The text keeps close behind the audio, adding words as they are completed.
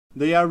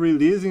They are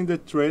releasing the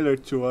trailer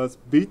to us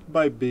bit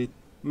by bit.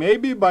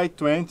 Maybe by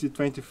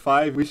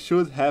 2025 we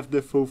should have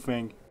the full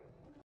thing.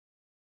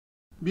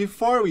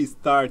 Before we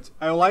start,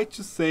 I would like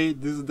to say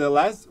this is the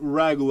last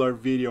regular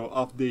video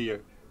of the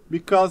year,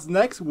 because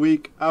next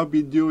week I'll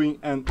be doing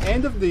an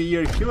end of the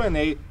year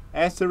Q&A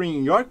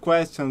answering your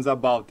questions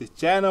about the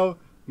channel,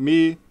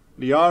 me,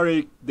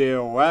 Leoric, the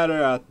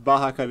weather at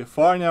Baja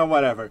California,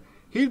 whatever.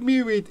 Hit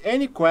me with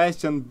any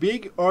question,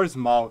 big or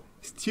small,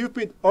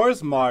 stupid or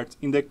smart,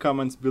 in the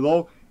comments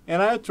below,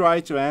 and I'll try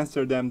to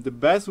answer them the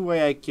best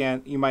way I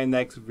can in my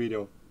next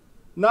video.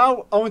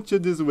 Now on to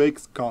this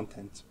week's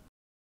content.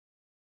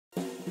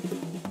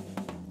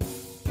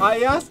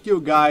 I asked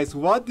you guys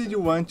what did you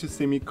want to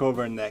see me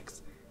cover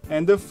next,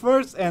 and the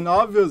first and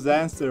obvious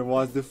answer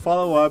was the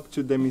follow-up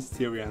to the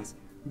Mysterians,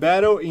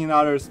 Battle in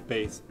Outer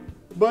Space.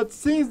 But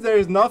since there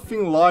is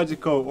nothing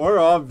logical or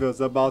obvious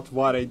about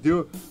what I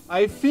do,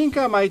 I think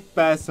I might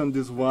pass on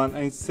this one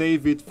and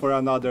save it for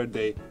another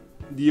day.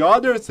 The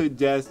other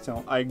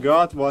suggestion I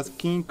got was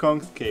King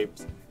Kong's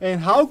Capes,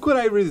 and how could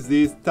I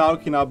resist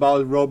talking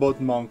about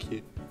Robot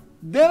Monkey?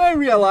 Then I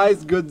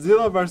realized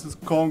Godzilla vs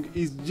Kong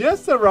is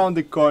just around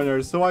the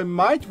corner, so I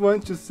might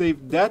want to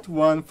save that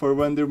one for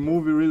when the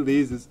movie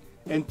releases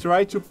and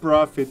try to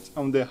profit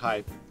on the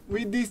hype.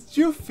 With these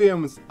two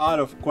films out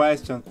of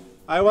question,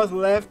 I was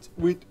left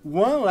with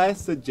one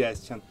last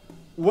suggestion,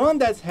 one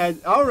that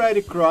had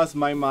already crossed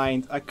my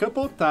mind a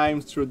couple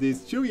times through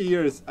these 2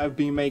 years I've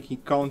been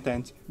making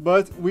content,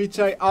 but which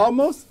I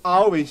almost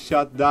always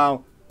shut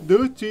down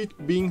due to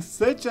it being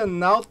such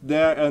an out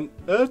there and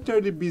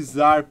utterly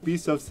bizarre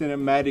piece of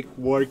cinematic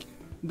work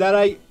that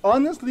I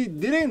honestly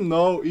didn't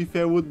know if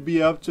I would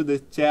be up to the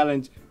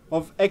challenge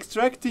of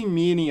extracting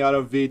meaning out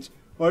of it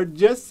or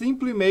just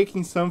simply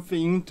making something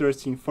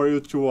interesting for you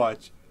to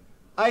watch.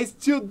 I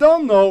still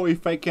don't know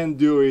if I can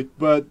do it,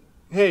 but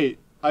hey,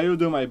 I will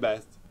do my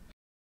best.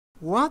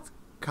 What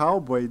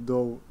cowboy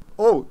though?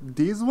 Oh,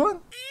 this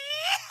one?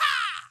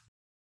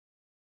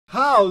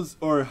 House,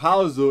 or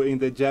Hausu in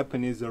the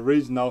Japanese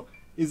original,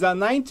 is a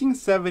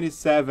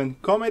 1977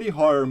 comedy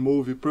horror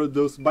movie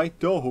produced by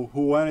TOHO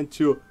who wanted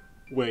to,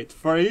 wait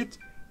for it,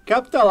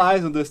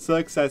 capitalize on the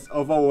success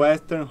of a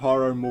western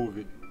horror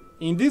movie,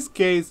 in this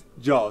case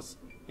Jaws,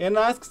 and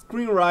asked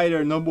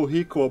screenwriter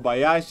Nobuhiko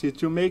Obayashi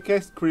to make a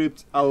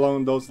script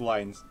along those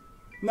lines.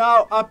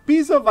 Now, a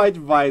piece of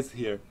advice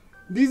here.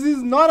 This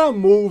is not a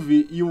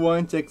movie you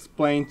want to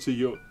explain to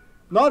you.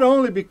 Not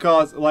only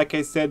because, like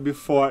I said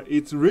before,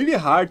 it's really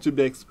hard to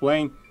be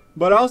explained,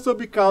 but also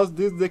because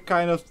this is the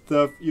kind of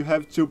stuff you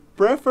have to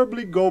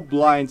preferably go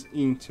blind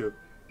into.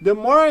 The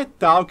more I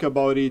talk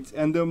about it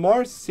and the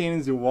more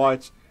scenes you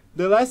watch,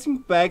 the less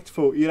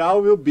impactful it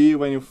all will be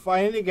when you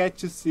finally get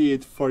to see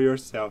it for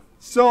yourself.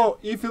 So,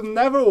 if you've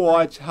never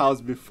watched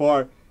House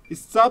before,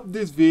 stop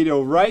this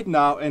video right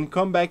now and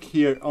come back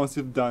here once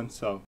you've done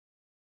so.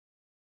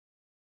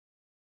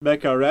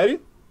 Back already?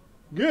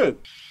 Good!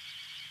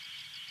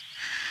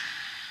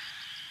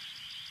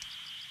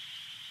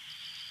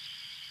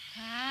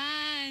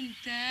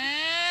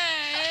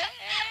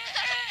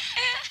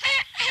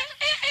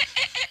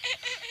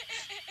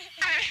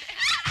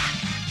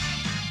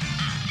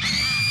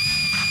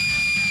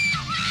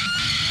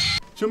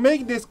 To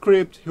make the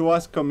script he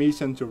was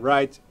commissioned to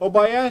write,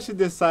 Obayashi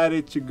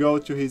decided to go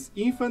to his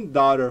infant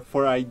daughter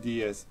for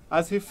ideas,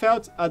 as he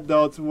felt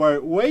adults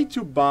were way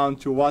too bound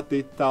to what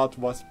they thought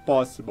was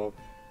possible,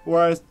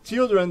 whereas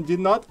children did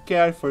not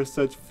care for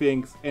such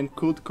things and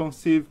could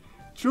conceive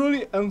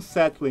truly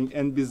unsettling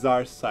and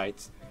bizarre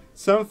sights,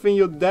 something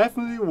you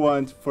definitely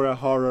want for a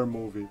horror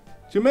movie.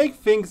 To make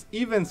things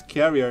even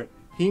scarier,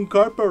 he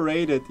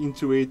incorporated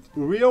into it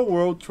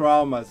real-world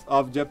traumas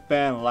of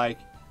Japan like,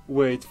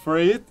 wait for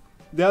it,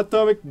 the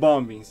atomic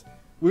bombings,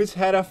 which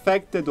had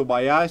affected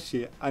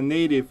Kobayashi, a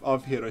native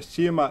of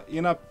Hiroshima,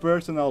 in a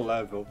personal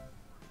level.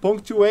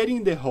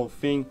 Punctuating the whole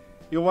thing,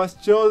 it was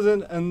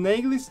chosen an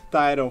English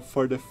title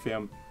for the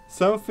film,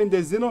 something the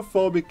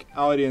xenophobic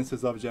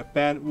audiences of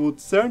Japan would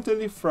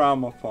certainly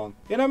frown upon.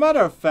 In a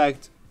matter of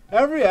fact,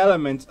 every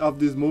element of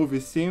this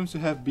movie seems to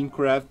have been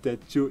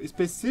crafted to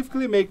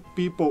specifically make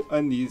people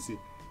uneasy,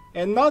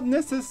 and not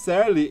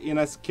necessarily in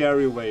a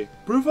scary way.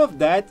 Proof of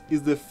that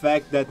is the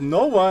fact that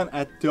no one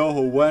at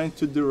TOHO wanted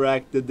to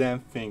direct the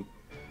damn thing,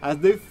 as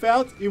they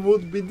felt it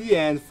would be the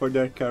end for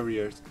their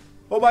careers.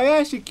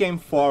 Kobayashi came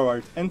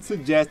forward and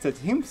suggested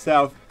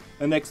himself,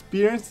 an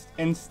experienced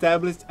and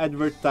established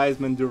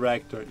advertisement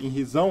director in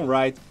his own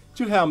right,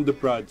 to helm the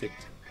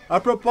project. A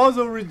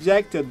proposal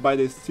rejected by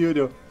the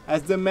studio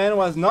as the man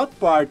was not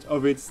part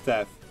of its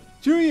staff.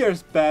 2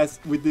 years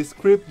passed with the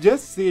script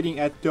just sitting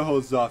at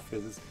TOHO's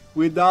offices,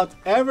 without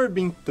ever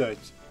being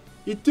touched.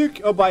 It took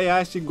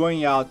Kobayashi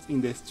going out in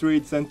the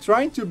streets and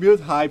trying to build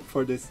hype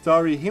for the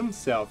story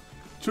himself,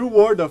 through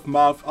word of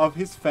mouth of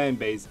his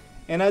fanbase,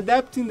 and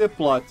adapting the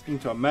plot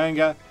into a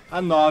manga, a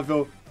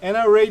novel, and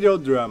a radio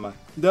drama,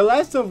 the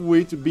last of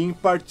which being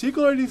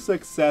particularly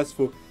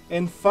successful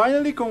and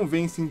finally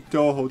convincing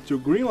TOHO to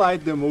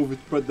greenlight the movie's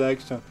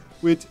production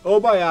with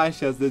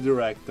Obayashi as the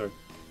director.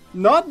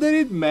 Not that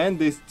it meant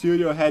the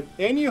studio had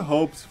any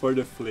hopes for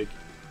the flick.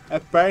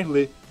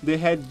 Apparently, they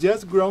had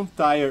just grown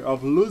tired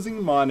of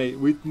losing money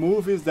with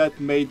movies that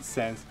made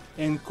sense,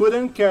 and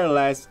couldn't care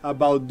less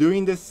about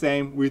doing the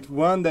same with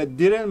one that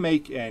didn't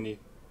make any.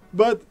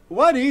 But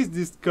what is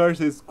this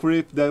cursed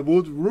script that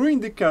would ruin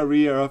the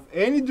career of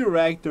any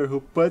director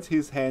who puts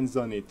his hands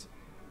on it?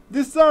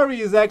 The story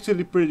is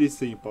actually pretty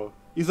simple.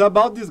 It's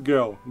about this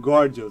girl,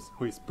 Gorgeous,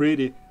 who is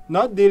pretty,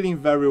 not dealing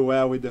very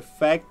well with the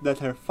fact that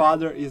her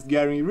father is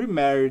getting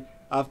remarried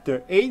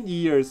after 8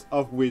 years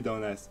of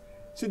widowedness.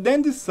 She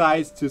then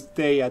decides to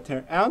stay at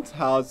her aunt's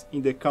house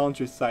in the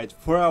countryside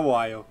for a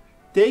while,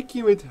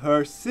 taking with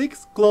her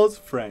 6 close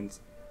friends: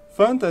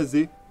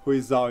 Fantasy, who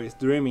is always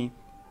dreaming,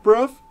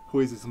 Proof, who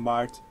is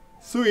smart,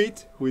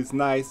 Sweet, who is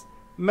nice,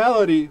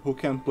 Melody, who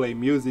can play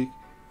music,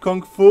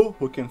 Kung Fu,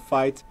 who can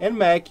fight, and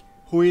Mac,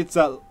 who is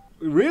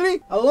really?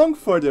 Along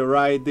for the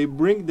ride, they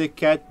bring the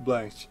cat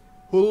Blanche,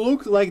 who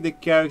looks like the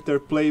character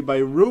played by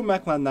Rue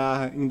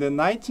McClanahan in the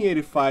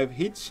 1985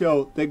 hit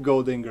show The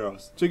Golden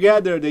Girls.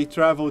 Together they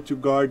travel to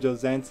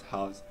Gorgeous' aunt's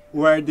house,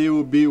 where they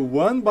will be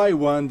one by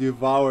one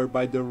devoured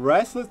by the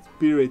restless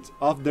spirit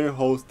of their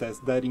hostess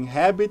that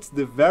inhabits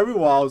the very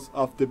walls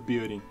of the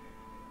building.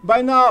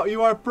 By now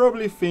you are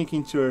probably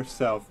thinking to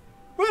yourself,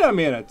 wait a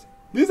minute,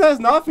 this has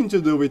nothing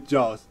to do with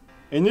Jaws.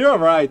 And you're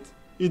right,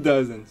 it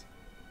doesn't.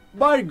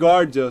 By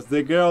Gorgeous,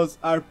 the girls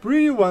are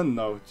pretty one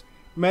note,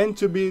 meant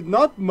to be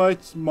not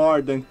much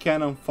more than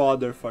cannon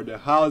fodder for the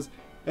house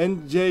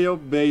and jail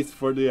bait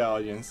for the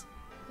audience.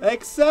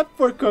 Except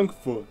for Kung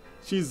Fu,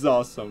 she's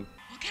awesome.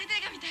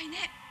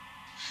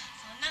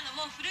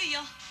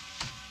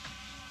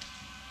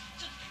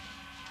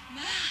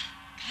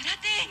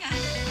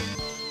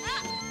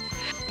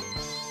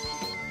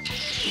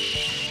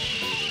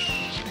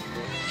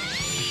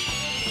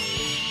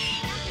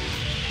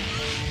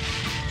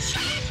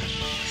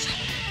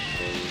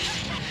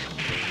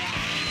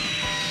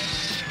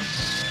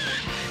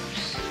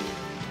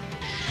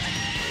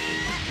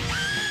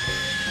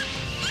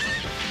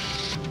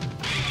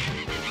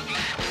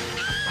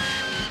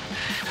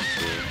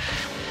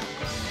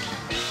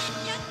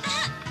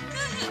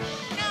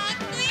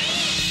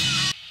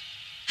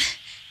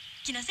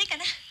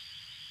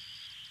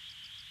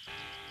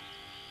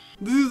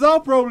 This is all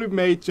probably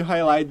made to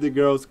highlight the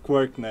girls'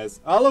 quirkiness,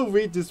 all of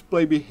which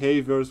display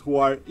behaviors who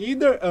are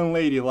either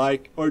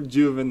unladylike or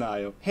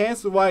juvenile,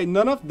 hence why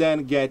none of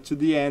them get to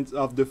the end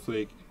of the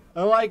flick,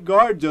 unlike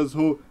Gorgeous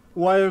who,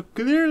 while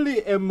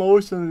clearly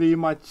emotionally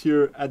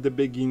immature at the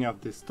beginning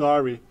of the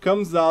story,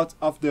 comes out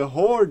of the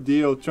whole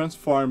ordeal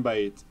transformed by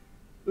it.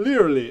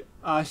 Literally,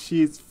 as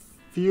she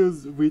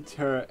fused with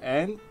her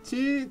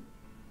auntie,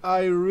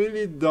 I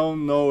really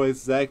don't know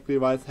exactly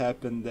what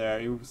happened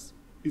there.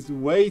 It's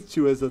way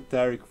too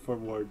esoteric for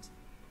words.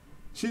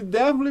 She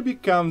definitely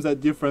becomes a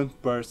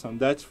different person,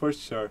 that's for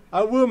sure.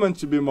 A woman,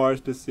 to be more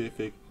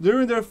specific.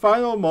 During their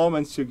final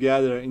moments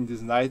together in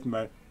this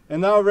nightmare,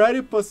 an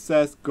already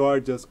possessed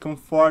Gorgeous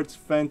comforts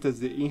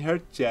Fantasy in her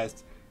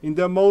chest in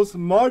the most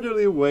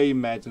motherly way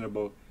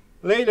imaginable.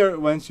 Later,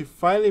 when she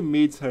finally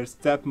meets her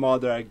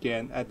stepmother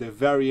again at the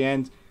very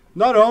end,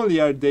 not only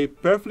are they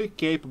perfectly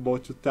capable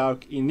to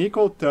talk in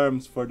equal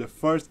terms for the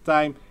first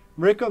time,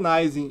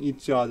 recognizing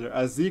each other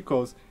as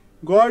equals,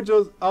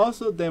 Gorgeous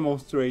also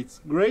demonstrates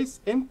grace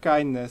and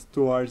kindness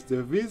towards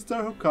the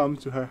visitor who comes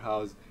to her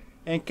house,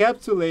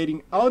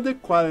 encapsulating all the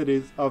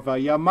qualities of a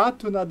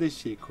Yamato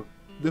Nadeshiko,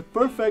 the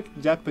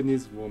perfect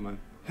Japanese woman.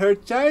 Her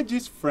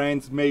childish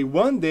friends may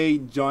one day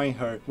join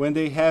her when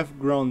they have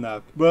grown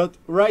up, but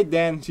right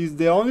then she's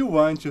the only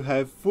one to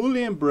have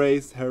fully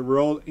embraced her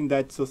role in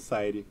that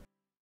society.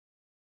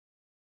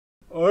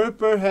 Or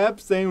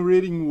perhaps I'm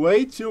reading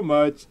way too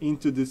much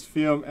into this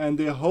film and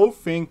the whole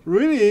thing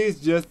really is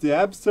just the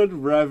absurd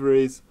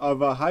reveries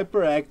of a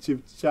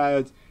hyperactive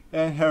child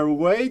and her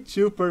way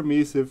too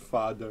permissive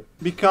father.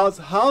 Because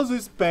Hausu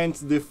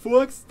spends the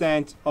full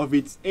extent of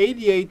its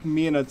 88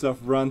 minutes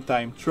of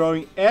runtime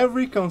throwing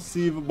every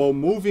conceivable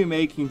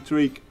movie-making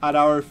trick at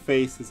our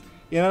faces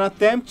in an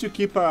attempt to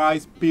keep our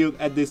eyes peeled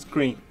at the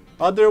screen.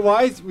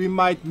 Otherwise, we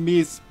might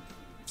miss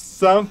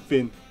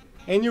something.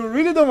 And you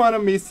really don't want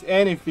to miss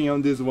anything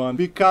on this one,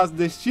 because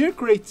the sheer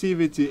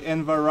creativity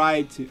and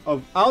variety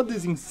of all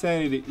this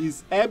insanity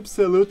is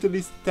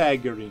absolutely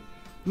staggering.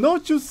 No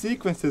two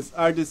sequences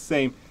are the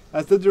same,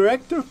 as the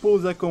director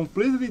pulls a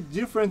completely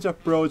different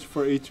approach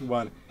for each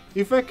one.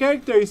 If a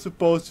character is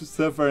supposed to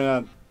suffer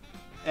an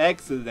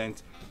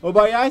accident,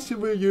 Obayashi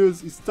will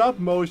use stop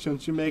motion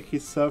to make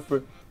it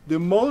suffer the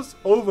most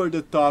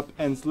over-the-top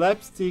and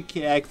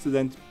slapsticky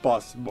accident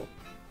possible.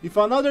 If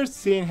another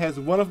scene has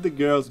one of the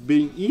girls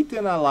being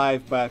eaten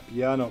alive by a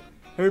piano,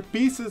 her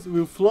pieces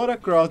will float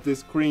across the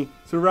screen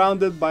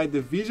surrounded by the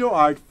visual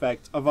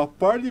artifacts of a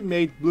poorly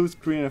made blue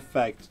screen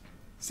effect.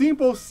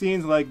 Simple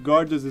scenes like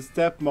Gorgeous'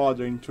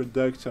 stepmother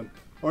introduction,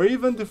 or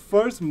even the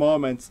first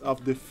moments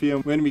of the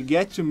film when we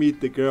get to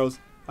meet the girls,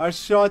 are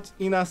shot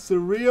in a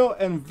surreal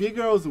and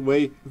vigorous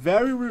way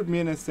very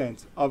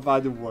reminiscent of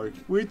other work,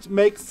 which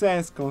makes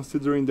sense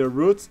considering the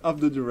roots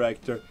of the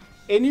director,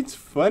 and it's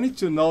funny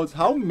to note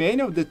how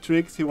many of the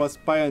tricks he was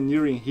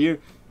pioneering here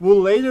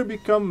will later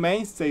become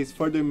mainstays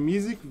for the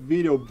music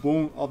video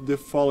boom of the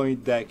following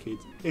decade,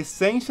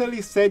 essentially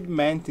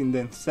sedimenting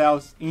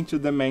themselves into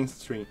the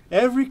mainstream.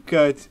 Every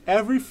cut,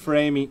 every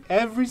framing,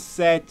 every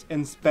set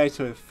and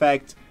special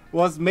effect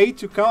was made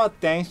to call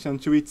attention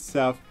to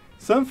itself,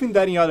 something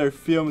that in other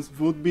films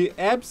would be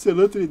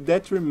absolutely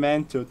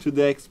detrimental to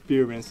the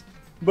experience.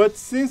 But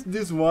since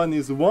this one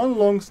is one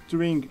long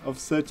string of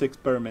such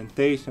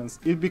experimentations,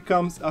 it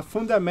becomes a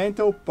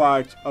fundamental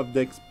part of the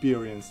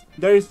experience.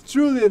 There is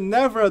truly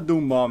never a dull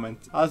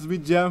moment, as we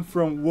jump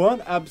from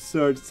one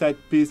absurd set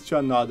piece to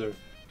another,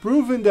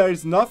 proving there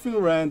is nothing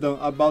random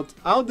about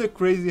all the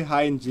crazy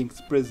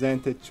hijinks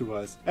presented to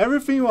us.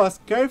 Everything was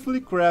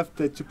carefully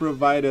crafted to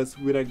provide us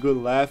with a good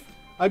laugh,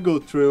 a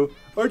good thrill,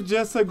 or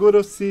just a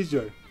good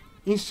seizure.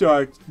 In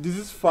short, this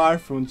is far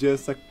from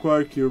just a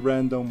quirky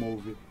random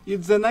movie.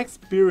 It's an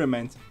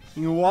experiment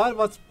in what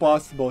was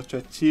possible to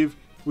achieve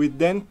with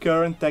then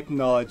current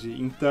technology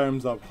in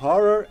terms of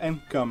horror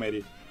and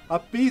comedy. A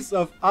piece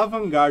of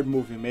avant-garde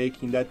movie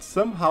making that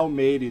somehow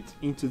made it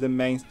into the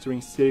mainstream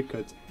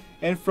circuit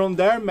and from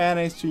there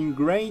managed to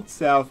ingrain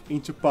itself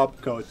into pop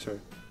culture.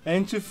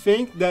 And to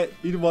think that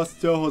it was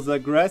TOHO's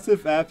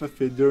aggressive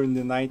apathy during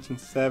the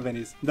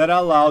 1970s that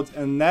allowed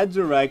a net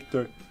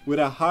director with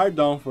a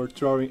hard-on for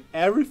throwing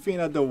everything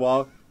at the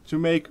wall to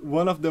make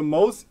one of the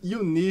most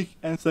unique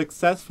and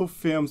successful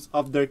films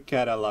of their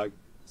catalog.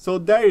 So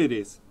there it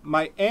is,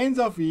 my end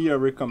of year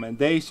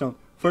recommendation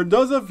for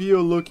those of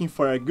you looking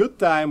for a good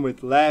time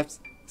with laughs,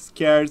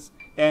 scares,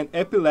 and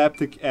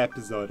epileptic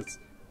episodes.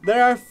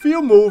 There are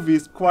few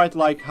movies quite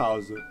like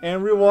Hausu,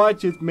 and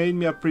rewatch it made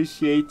me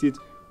appreciate it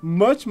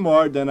much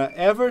more than I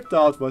ever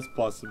thought was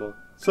possible.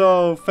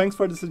 So thanks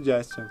for the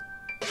suggestion.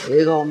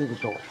 映画を見る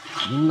と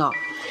みんな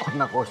こん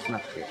な顔してな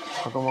くて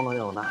子供の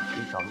ようない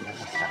い顔になり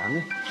ますから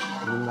ね。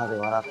みんなで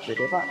笑ってい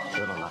れば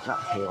世の中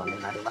平和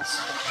になりま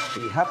す。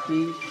Be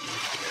happy.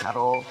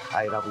 Hello,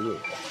 I love you.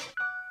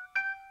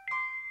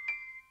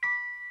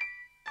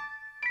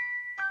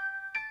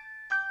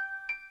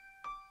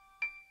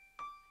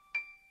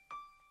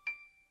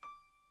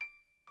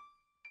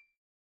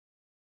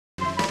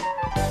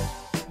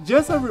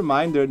 Just a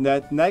reminder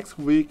that next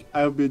week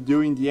I'll be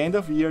doing the end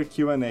of year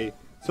Q&A,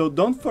 so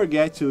don't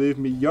forget to leave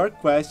me your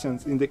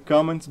questions in the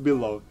comments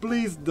below.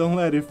 Please don't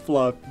let it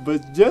flop,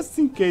 but just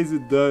in case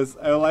it does,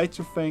 I would like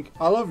to thank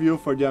all of you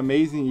for the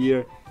amazing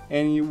year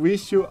and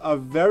wish you a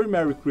very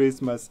Merry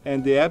Christmas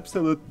and the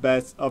absolute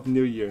best of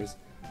New Year's.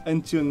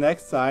 Until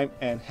next time,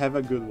 and have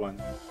a good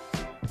one.